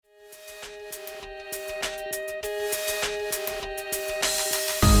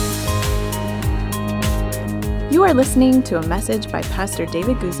You are listening to a message by Pastor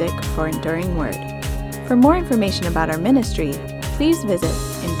David Guzik for Enduring Word. For more information about our ministry, please visit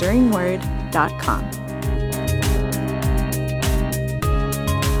enduringword.com.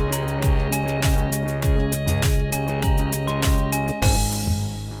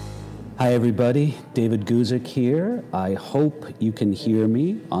 Hi everybody, David Guzik here. I hope you can hear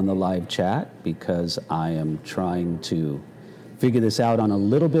me on the live chat because I am trying to figure this out on a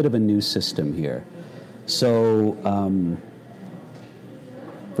little bit of a new system here. So,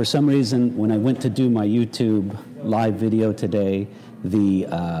 for some reason, when I went to do my YouTube live video today, the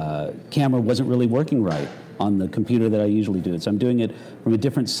camera wasn't really working right on the computer that I usually do it. So I'm doing it from a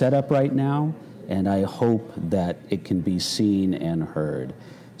different setup right now, and I hope that it can be seen and heard.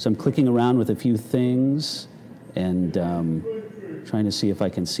 So I'm clicking around with a few things and trying to see if I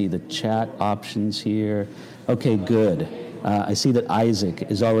can see the chat options here. Okay, good. I see that Isaac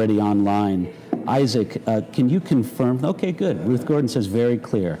is already online. Isaac, can you confirm? Okay, good. Ruth Gordon says very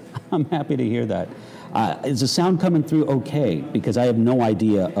clear. I'm happy to hear that. Is the sound coming through okay? Because I have no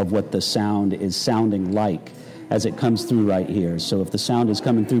idea of what the sound is sounding like as it comes through right here. So if the sound is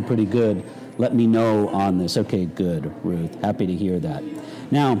coming through pretty good, let me know on this. Okay, good, Ruth. Happy to hear that.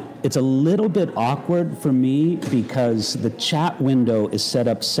 Now, it's a little bit awkward for me because the chat window is set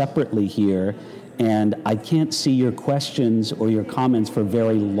up separately here, and I can't see your questions or your comments for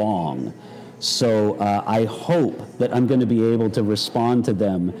very long. So I hope that I'm going to be able to respond to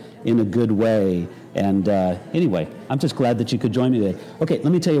them in a good way. And anyway, I'm just glad that you could join me today. Okay,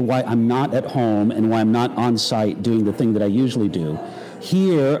 let me tell you why I'm not at home and why I'm not on site doing the thing that I usually do.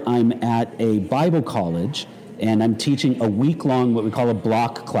 Here, I'm at a Bible college, and I'm teaching a week-long, what we call a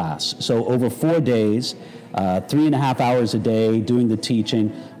block class. So over 4 days, 3.5 hours a day doing the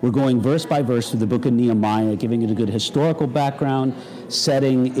teaching. We're going verse by verse through the book of Nehemiah, giving it a good historical background,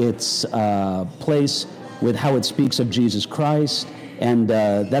 setting its place with how it speaks of Jesus Christ. And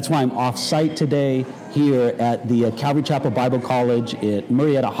that's why I'm off-site today here at the Calvary Chapel Bible College at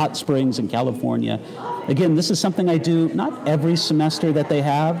Murrieta Hot Springs in California. Again, this is something I do not every semester that they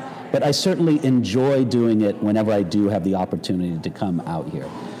have, but I certainly enjoy doing it whenever I do have the opportunity to come out here.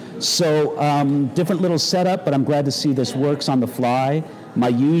 So different little setup, but I'm glad to see this works on the fly. My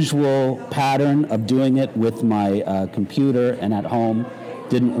usual pattern of doing it with my computer and at home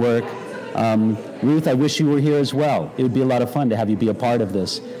didn't work. Ruth, I wish you were here as well. It would be a lot of fun to have you be a part of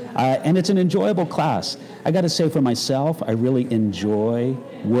this. And it's an enjoyable class. I got to say for myself, I really enjoy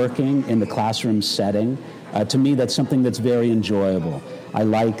working in the classroom setting. To me, that's something that's very enjoyable. I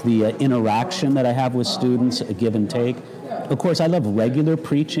like the interaction that I have with students, a give and take. Of course, I love regular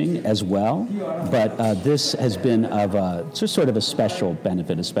preaching as well, but this has been of sort of a special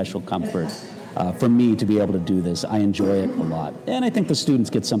benefit, a special comfort for me to be able to do this. I enjoy it a lot, and I think the students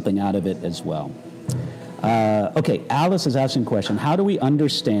get something out of it as well. Okay, Alice is asking a question. How do we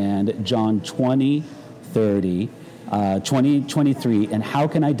understand John 20:30, 20:23, and how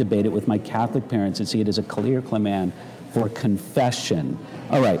can I debate it with my Catholic parents and see it as a clear command for confession?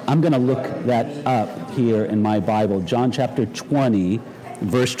 All right, I'm going to look that up here in my Bible, John chapter 20,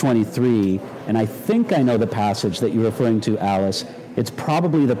 verse 23, and I think I know the passage that you're referring to, Alice. It's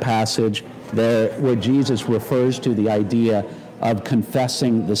probably the passage there where Jesus refers to the idea of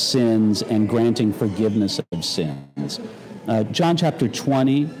confessing the sins and granting forgiveness of sins. John chapter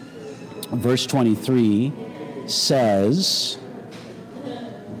 20, verse 23 says,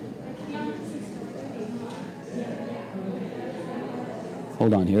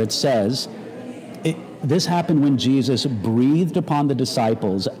 hold on here. It says, this happened when Jesus breathed upon the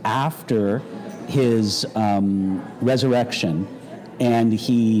disciples after his resurrection, and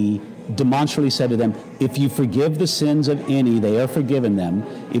he demonstrably said to them, if you forgive the sins of any, they are forgiven them.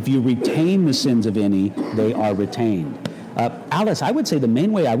 If you retain the sins of any, they are retained. Alice, I would say the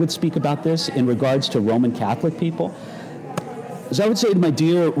main way I would speak about this in regards to Roman Catholic people, so I would say to my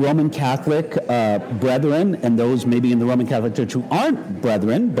dear Roman Catholic brethren, and those maybe in the Roman Catholic Church who aren't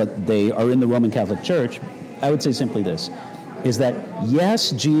brethren, but they are in the Roman Catholic Church, I would say simply this, is that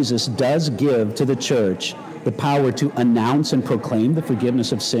yes, Jesus does give to the church the power to announce and proclaim the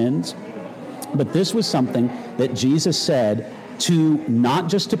forgiveness of sins, but this was something that Jesus said to not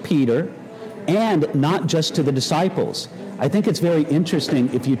just to Peter and not just to the disciples. I think it's very interesting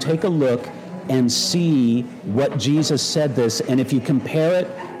if you take a look and see what Jesus said this, and if you compare it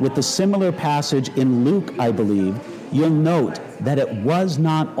with the similar passage in Luke, I believe, you'll note that it was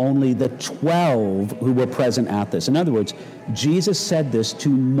not only the 12 who were present at this. In other words, Jesus said this to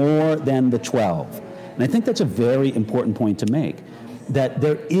more than the 12. And I think that's a very important point to make, that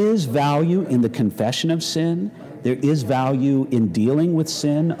there is value in the confession of sin, There is value in dealing with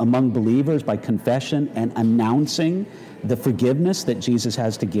sin among believers by confession and announcing the forgiveness that Jesus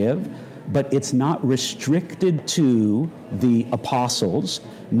has to give, but it's not restricted to the apostles,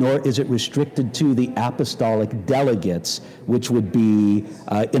 nor is it restricted to the apostolic delegates, which would be,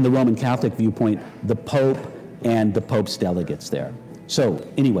 in the Roman Catholic viewpoint, the Pope and the Pope's delegates there. So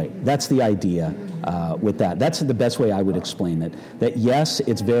anyway, that's the idea with that. That's the best way I would explain it. That yes,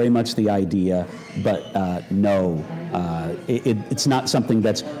 it's very much the idea, but no, it's not something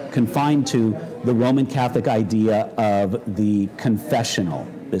that's confined to the Roman Catholic idea of the confessional,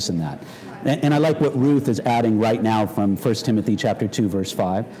 this and that. And I like what Ruth is adding right now from 1 Timothy chapter 2, verse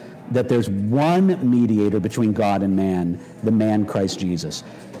 5, that there's one mediator between God and man, the man Christ Jesus.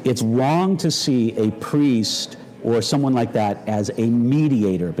 It's wrong to see a priest or someone like that as a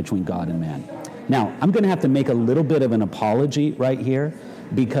mediator between God and man. Now, I'm going to have to make a little bit of an apology right here,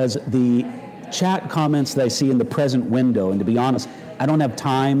 because the chat comments that I see in the present window, and to be honest, I don't have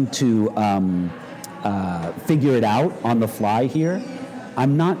time to figure it out on the fly here.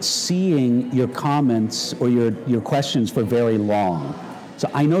 I'm not seeing your comments or your questions for very long. So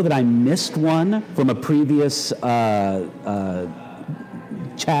I know that I missed one from a previous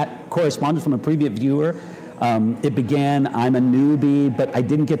chat correspondence from a previous viewer. It began, I'm a newbie, but I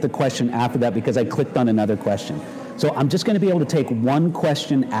didn't get the question after that because I clicked on another question. So I'm just going to be able to take one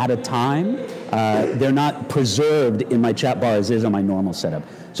question at a time. They're not preserved in my chat bar as is on my normal setup.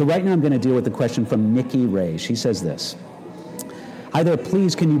 So right now I'm going to deal with the question from Nikki Ray. She says this. Hi there,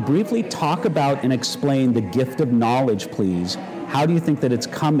 please, can you briefly talk about and explain the gift of knowledge, please? How do you think that it's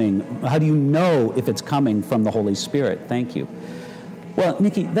coming? How do you know if it's coming from the Holy Spirit? Thank you. Well,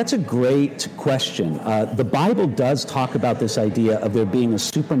 Nikki, that's a great question. The Bible does talk about this idea of there being a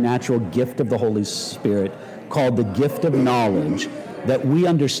supernatural gift of the Holy Spirit called the gift of knowledge that we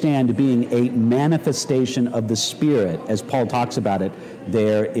understand being a manifestation of the Spirit, as Paul talks about it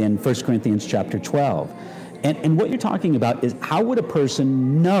there in 1 Corinthians chapter 12. And what you're talking about is how would a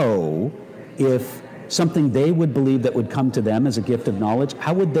person know if something they would believe that would come to them as a gift of knowledge,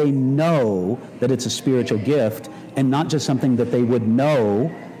 how would they know that it's a spiritual gift and not just something that they would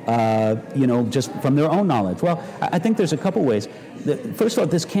know, just from their own knowledge? Well, I think there's a couple ways. First of all,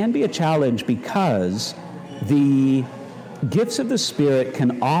 this can be a challenge because the gifts of the Spirit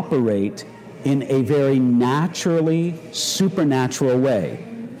can operate in a very naturally supernatural way.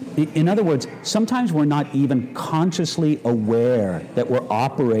 In other words, sometimes we're not even consciously aware that we're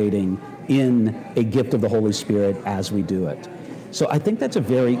operating in a gift of the Holy Spirit as we do it. So I think that's a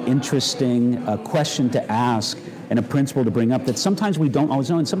very interesting question to ask and a principle to bring up, that sometimes we don't always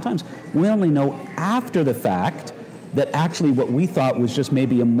know, and sometimes we only know after the fact that actually what we thought was just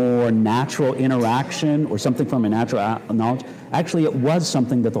maybe a more natural interaction or something from a natural knowledge, actually it was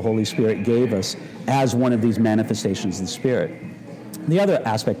something that the Holy Spirit gave us as one of these manifestations of the Spirit. The other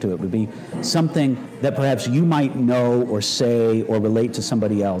aspect to it would be something that perhaps you might know or say or relate to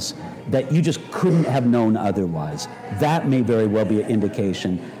somebody else that you just couldn't have known otherwise. That may very well be an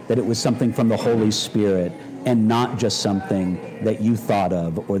indication that it was something from the Holy Spirit and not just something that you thought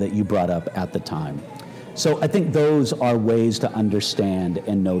of or that you brought up at the time. So I think those are ways to understand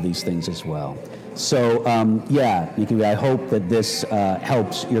and know these things as well. So Nikki, I hope that this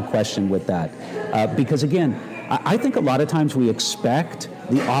helps your question with that. Because again, I think a lot of times we expect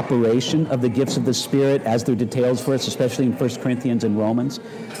the operation of the gifts of the Spirit as they're detailed for us, especially in 1 Corinthians and Romans.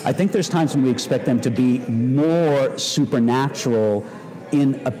 I think there's times when we expect them to be more supernatural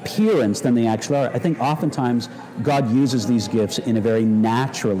in appearance than they actually are. I think oftentimes God uses these gifts in a very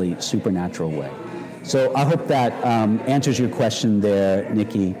naturally supernatural way. So I hope that answers your question there,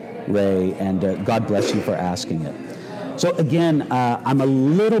 Nikki Ray, and God bless you for asking it. So again, I'm a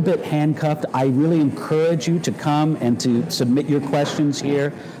little bit handcuffed. I really encourage you to come and to submit your questions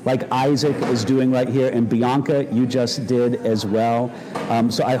here, like Isaac is doing right here, and Bianca, you just did as well.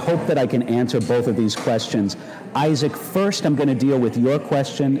 So I hope that I can answer both of these questions. Isaac, first I'm going to deal with your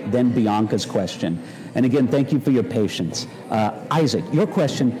question, then Bianca's question. And again, thank you for your patience. Isaac, your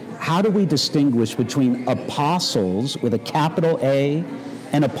question, how do we distinguish between apostles with a capital A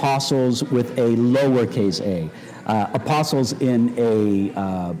and apostles with a lowercase a? Apostles in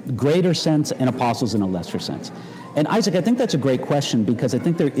a greater sense and apostles in a lesser sense. And Isaac, I think that's a great question because I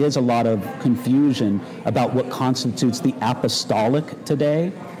think there is a lot of confusion about what constitutes the apostolic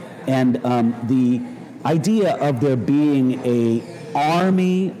today. And the idea of there being an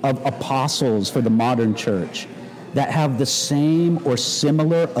army of apostles for the modern church that have the same or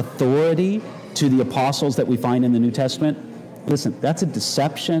similar authority to the apostles that we find in the New Testament, listen, that's a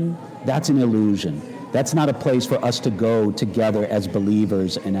deception, that's an illusion. That's not a place for us to go together as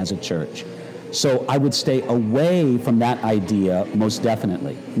believers and as a church. So I would stay away from that idea most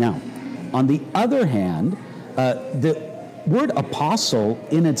definitely. Now, on the other hand, the word apostle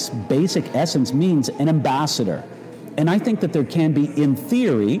in its basic essence means an ambassador. And I think that there can be, in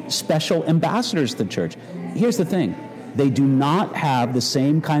theory, special ambassadors to the church. Here's the thing. They do not have the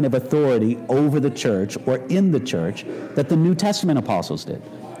same kind of authority over the church or in the church that the New Testament apostles did.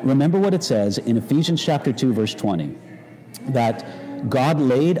 Remember what it says in Ephesians chapter 2, verse 20, that God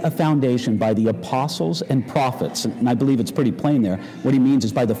laid a foundation by the apostles and prophets, and I believe it's pretty plain there. What he means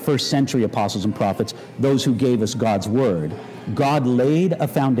is by the first century apostles and prophets, those who gave us God's word. God laid a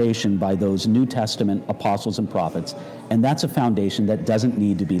foundation by those New Testament apostles and prophets, and that's a foundation that doesn't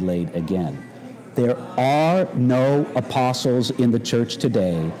need to be laid again. There are no apostles in the church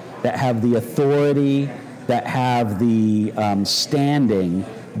today that have the authority, that have the standing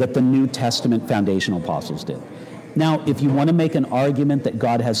that the New Testament foundational apostles did. Now, if you want to make an argument that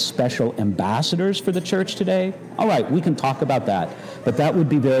God has special ambassadors for the church today, all right, we can talk about that. But that would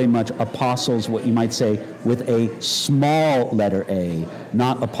be very much apostles, what you might say, with a small letter A,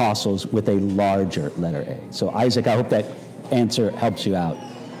 not apostles with a larger letter A. So, Isaac, I hope that answer helps you out.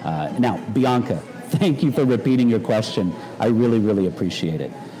 Now, Bianca, thank you for repeating your question. I really, really appreciate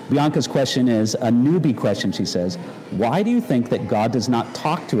it. Bianca's question is a newbie question. She says, why do you think that God does not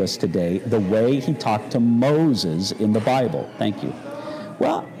talk to us today the way he talked to Moses in the Bible? Thank you.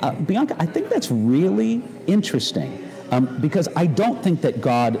 Well, Bianca, I think that's really interesting because I don't think that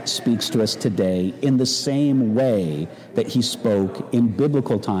God speaks to us today in the same way that he spoke in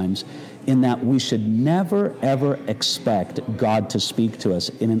biblical times, in that we should never, ever expect God to speak to us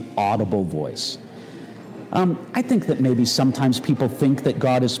in an audible voice. I think that maybe sometimes people think that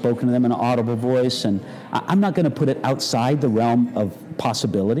God has spoken to them in an audible voice, and I'm not going to put it outside the realm of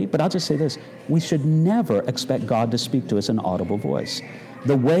possibility, but I'll just say this. We should never expect God to speak to us in an audible voice.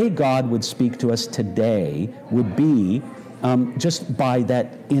 The way God would speak to us today would be just by that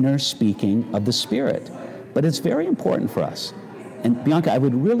inner speaking of the Spirit. But it's very important for us. And Bianca, I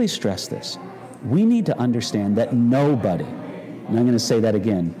would really stress this. We need to understand that nobody, and I'm going to say that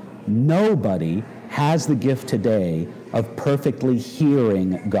again, nobody has the gift today of perfectly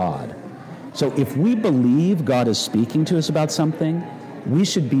hearing God. So if we believe God is speaking to us about something, we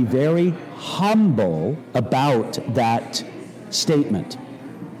should be very humble about that statement.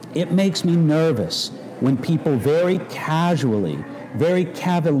 It makes me nervous when people very casually, very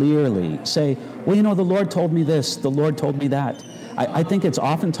cavalierly say, well, you know, the Lord told me this, the Lord told me that. I think it's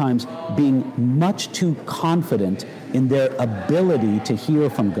oftentimes being much too confident in their ability to hear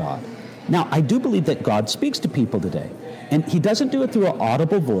from God. Now, I do believe that God speaks to people today, and he doesn't do it through an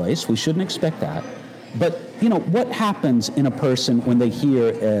audible voice. We shouldn't expect that. But, you know, what happens in a person when they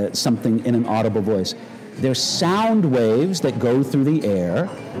hear something in an audible voice? There's sound waves that go through the air.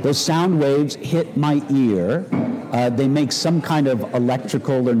 Those sound waves hit my ear. They make some kind of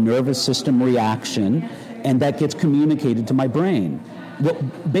electrical or nervous system reaction, and that gets communicated to my brain. Well,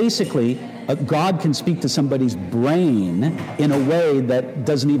 basically, God can speak to somebody's brain in a way that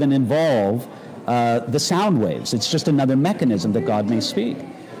doesn't even involve the sound waves. It's just another mechanism that God may speak.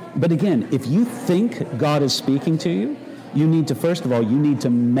 But again, if you think God is speaking to you, you need to, first of all, you need to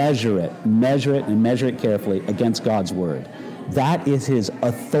measure it and measure it carefully against God's word. That is his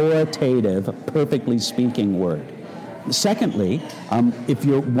authoritative, perfectly speaking word. Secondly, if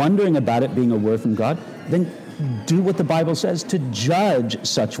you're wondering about it being a word from God, then do what the Bible says to judge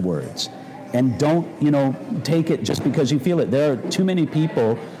such words. And don't, take it just because you feel it. There are too many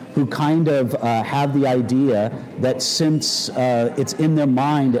people who kind of have the idea that since it's in their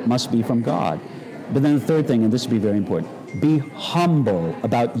mind, it must be from God. But then the third thing, and this would be very important, be humble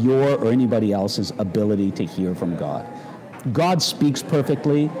about your or anybody else's ability to hear from God. God speaks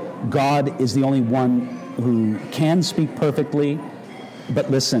perfectly. God is the only one who can speak perfectly.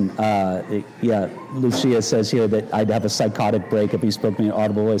 But listen, Lucia says here that I'd have a psychotic break if he spoke in an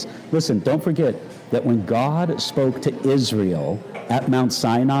audible voice. Listen, don't forget that when God spoke to Israel at Mount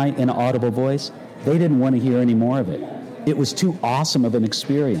Sinai in an audible voice, they didn't want to hear any more of it. It was too awesome of an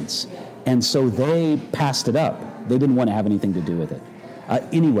experience. And so they passed it up. They didn't want to have anything to do with it.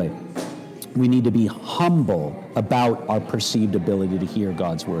 Anyway, we need to be humble about our perceived ability to hear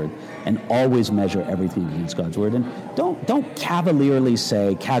God's word and always measure everything against God's word. And don't cavalierly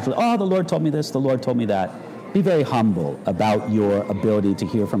say, casually, oh, the Lord told me this, the Lord told me that. Be very humble about your ability to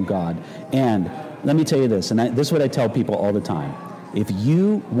hear from God. And let me tell you this, and this is what I tell people all the time. If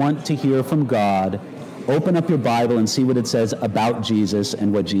you want to hear from God, open up your Bible and see what it says about Jesus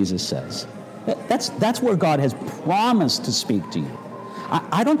and what Jesus says. That's where God has promised to speak to you.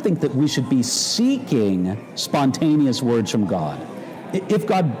 I don't think that we should be seeking spontaneous words from God. If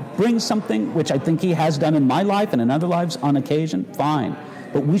God brings something, which I think he has done in my life and in other lives on occasion, fine.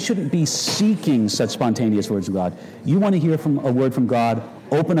 But we shouldn't be seeking such spontaneous words of God. You want to hear from a word from God,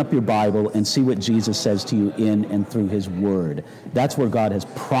 open up your Bible and see what Jesus says to you in and through his word. That's where God has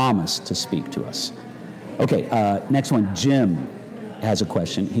promised to speak to us. Okay, next one. Jim has a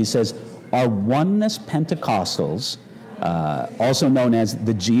question. He says, are oneness Pentecostals, also known as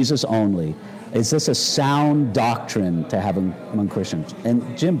the Jesus only, is this a sound doctrine to have among Christians?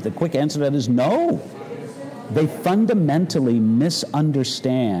 And Jim, the quick answer to that is no. They fundamentally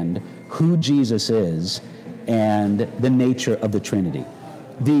misunderstand who Jesus is and the nature of the Trinity.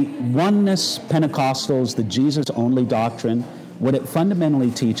 The oneness Pentecostals, the Jesus only doctrine, what it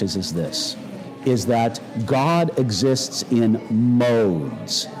fundamentally teaches is this, is that God exists in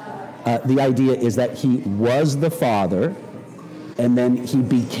modes. The idea is that he was the Father, and then he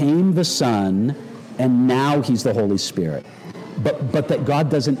became the Son, and now he's the Holy Spirit. But that God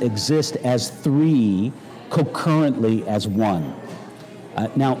doesn't exist as three concurrently as one.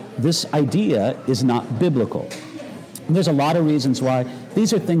 Now, this idea is not biblical. And there's a lot of reasons why.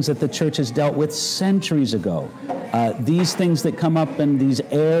 These are things that the church has dealt with centuries ago. These things that come up and these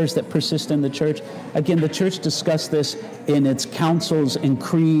errors that persist in the church. Again, the church discussed this in its councils and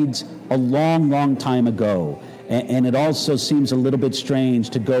creeds a long, long time ago. And it also seems a little bit strange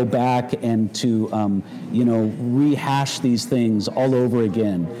to go back and to, rehash these things all over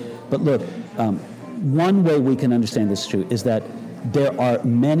again. But look, one way we can understand this true is that there are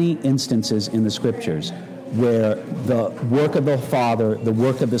many instances in the scriptures where the work of the Father, the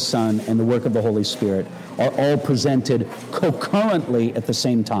work of the Son, and the work of the Holy Spirit are all presented concurrently at the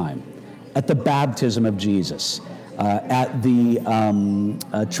same time. At the baptism of Jesus, at the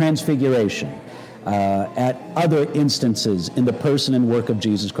transfiguration, at other instances in the person and work of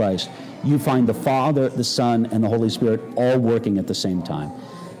Jesus Christ, you find the Father, the Son, and the Holy Spirit all working at the same time.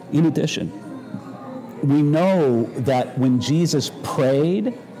 In addition, we know that when Jesus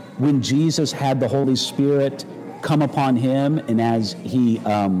prayed, when Jesus had the Holy Spirit come upon him, and as he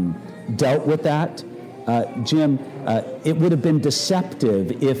dealt with that, Jim, it would have been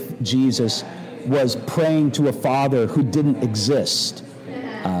deceptive if Jesus was praying to a Father who didn't exist.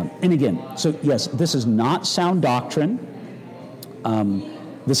 And again, so yes, this is not sound doctrine.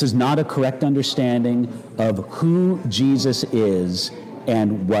 This is not a correct understanding of who Jesus is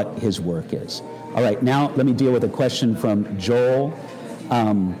and what his work is. All right, now let me deal with a question from Joel.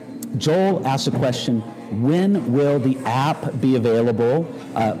 Joel asks a question, when will the app be available?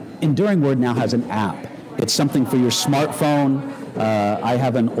 Enduring Word now has an app. It's something for your smartphone. I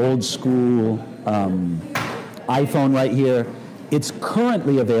have an old school iPhone right here. It's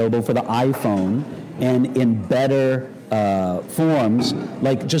currently available for the iPhone and in better forms.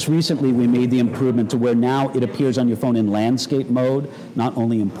 Like just recently we made the improvement to where now it appears on your phone in landscape mode, not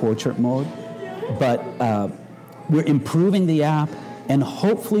only in portrait mode. But we're improving the app, and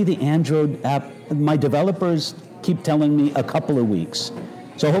hopefully the Android app, my developers keep telling me a couple of weeks.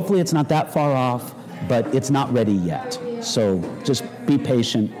 So hopefully it's not that far off, but it's not ready yet. So just be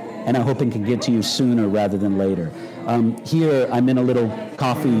patient, and I hope it can get to you sooner rather than later. Here I'm in a little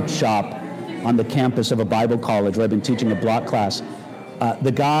coffee shop on the campus of a Bible college where I've been teaching a block class.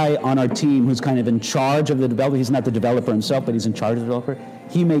 The guy on our team who's kind of in charge of the developer, he's not the developer himself, but he's in charge of the developer,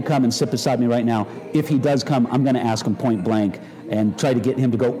 he may come and sit beside me right now. If he does come, I'm going to ask him point blank and try to get him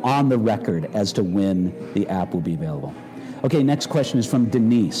to go on the record as to when the app will be available. Okay, next question is from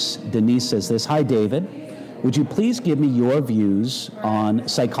Denise. Denise says this, hi David, would you please give me your views on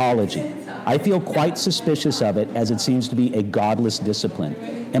psychology? I feel quite suspicious of it as it seems to be a godless discipline.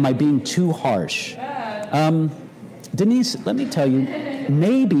 Am I being too harsh? Denise, let me tell you,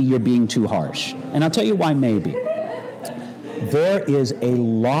 maybe you're being too harsh. And I'll tell you why maybe. There is a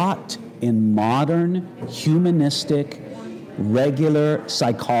lot in modern, humanistic, regular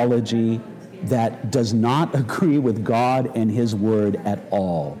psychology that does not agree with God and his word at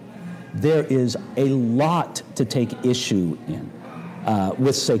all. There is a lot to take issue in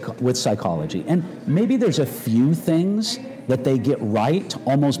with psychology. And maybe there's a few things that they get right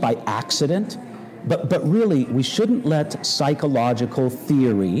almost by accident. But really, we shouldn't let psychological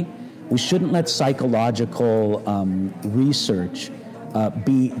theory, we shouldn't let psychological research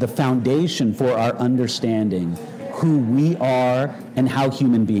be the foundation for our understanding who we are and how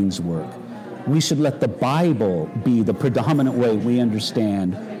human beings work. We should let the Bible be the predominant way we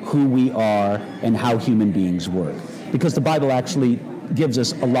understand who we are and how human beings work. Because the Bible actually gives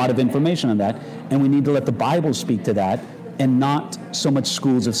us a lot of information on that, and we need to let the Bible speak to that and not so much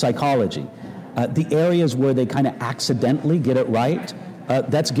schools of psychology. The areas where they kind of accidentally get it right,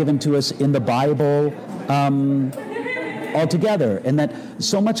 that's given to us in the Bible altogether, and that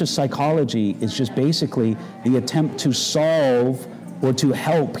so much of psychology is just basically the attempt to solve or to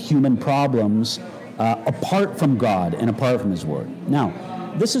help human problems apart from God and apart from His Word. Now,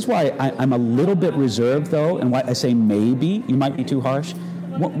 this is why I'm a little bit reserved, though, and why I say maybe, you might be too harsh.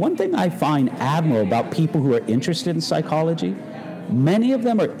 One thing I find admirable about people who are interested in psychology, many of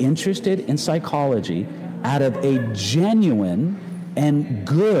them are interested in psychology out of a genuine and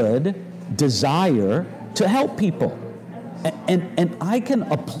good desire to help people. And I can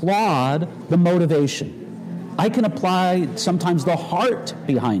applaud the motivation. I can apply sometimes the heart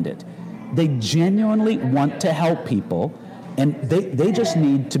behind it. They genuinely want to help people, and they just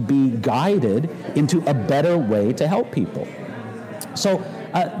need to be guided into a better way to help people. So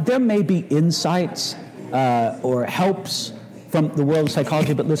there may be insights or helps from the world of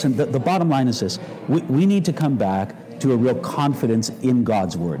psychology, but listen, the bottom line is this. We need to come back to a real confidence in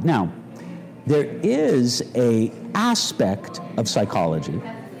God's Word. Now, there is an aspect of psychology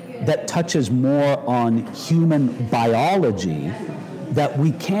that touches more on human biology that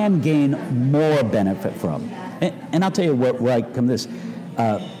we can gain more benefit from. And I'll tell you where I come to this.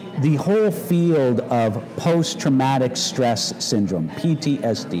 The whole field of post-traumatic stress syndrome,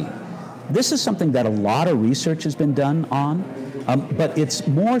 PTSD, this is something that a lot of research has been done on, but it's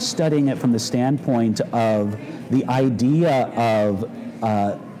more studying it from the standpoint of the idea of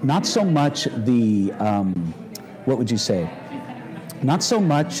not so much the, what would you say? Not so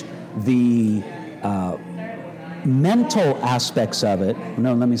much the mental aspects of it.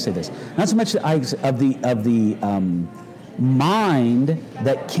 No, let me say this. Not so much of the mind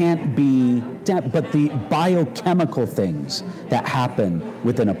that can't be, but the biochemical things that happen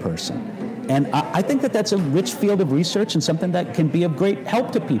within a person. And I think that that's a rich field of research and something that can be of great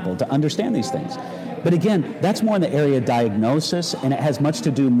help to people to understand these things. But again, that's more in the area of diagnosis, and it has much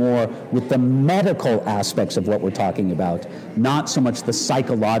to do more with the medical aspects of what we're talking about, not so much the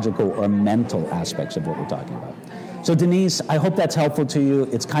psychological or mental aspects of what we're talking about. So Denise, I hope that's helpful to you.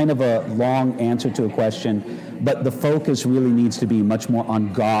 It's kind of a long answer to a question, but the focus really needs to be much more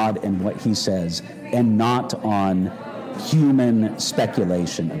on God and what He says, and not on human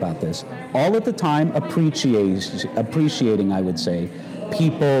speculation about this. All at the time appreciating, I would say,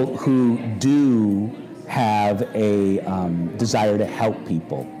 people who do have a desire to help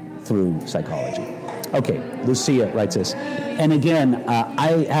people through psychology. Okay, Lucia writes this. And again,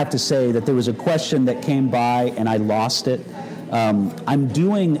 I have to say that there was a question that came by and I lost it. I'm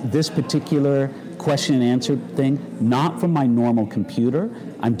doing this particular question and answer thing not from my normal computer.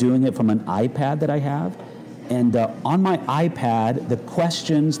 I'm doing it from an iPad that I have. And on my iPad, the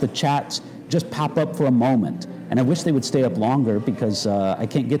questions, the chats just pop up for a moment. And I wish they would stay up longer because I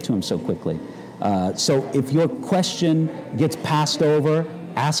can't get to them so quickly. So if your question gets passed over,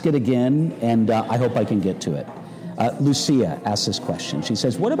 ask it again, and I hope I can get to it. Lucia asks this question. She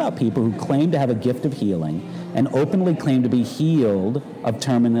says, what about people who claim to have a gift of healing and openly claim to be healed of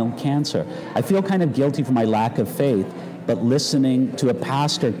terminal cancer? I feel kind of guilty for my lack of faith, but listening to a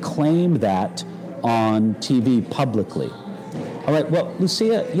pastor claim that on TV publicly. All right, well,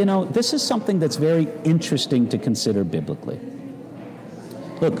 Lucia, you know, this is something that's very interesting to consider biblically.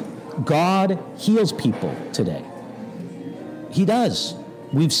 Look, God heals people today. He does.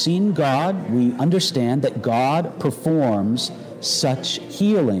 We've seen God. We understand that God performs such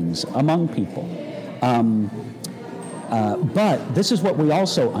healings among people. But this is what we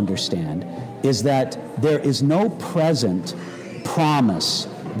also understand, is that there is no present promise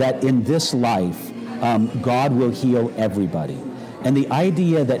that in this life God will heal everybody. And the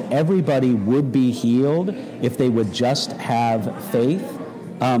idea that everybody would be healed if they would just have faith,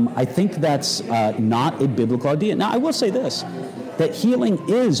 I think that's not a biblical idea. Now, I will say this, that healing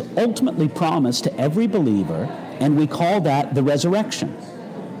is ultimately promised to every believer, and we call that the resurrection.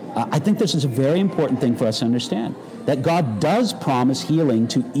 I think this is a very important thing for us to understand, that God does promise healing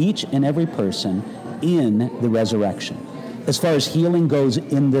to each and every person in the resurrection. As far as healing goes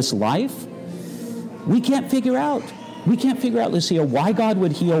in this life, we can't figure out, Lucia, why God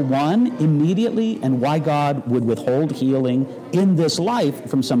would heal one immediately and why God would withhold healing in this life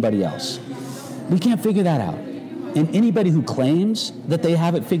from somebody else. We can't figure that out. And anybody who claims that they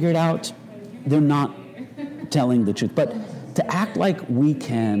have it figured out, they're not telling the truth. But to act like we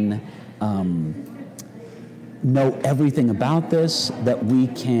can know everything about this, that we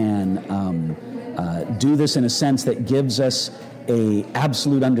can do this in a sense that gives us a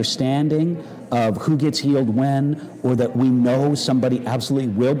absolute understanding of who gets healed when, or that we know somebody absolutely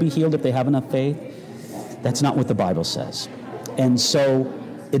will be healed if they have enough faith, that's not what the Bible says. And so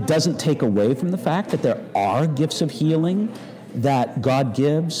it doesn't take away from the fact that there are gifts of healing that God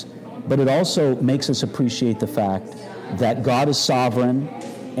gives, but it also makes us appreciate the fact that God is sovereign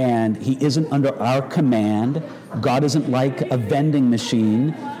and he isn't under our command. God isn't like a vending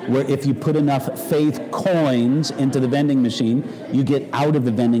machine where if you put enough faith coins into the vending machine, you get out of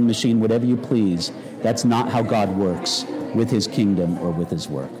the vending machine whatever you please. That's not how God works with his kingdom or with his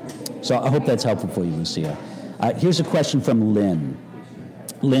work. So I hope that's helpful for you, Lucia. Here's a question from Lynn.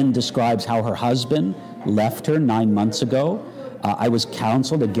 Lynn describes how her husband left her 9 months ago. I was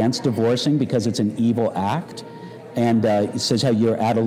counseled against divorcing because it's an evil act. And it says how you're at a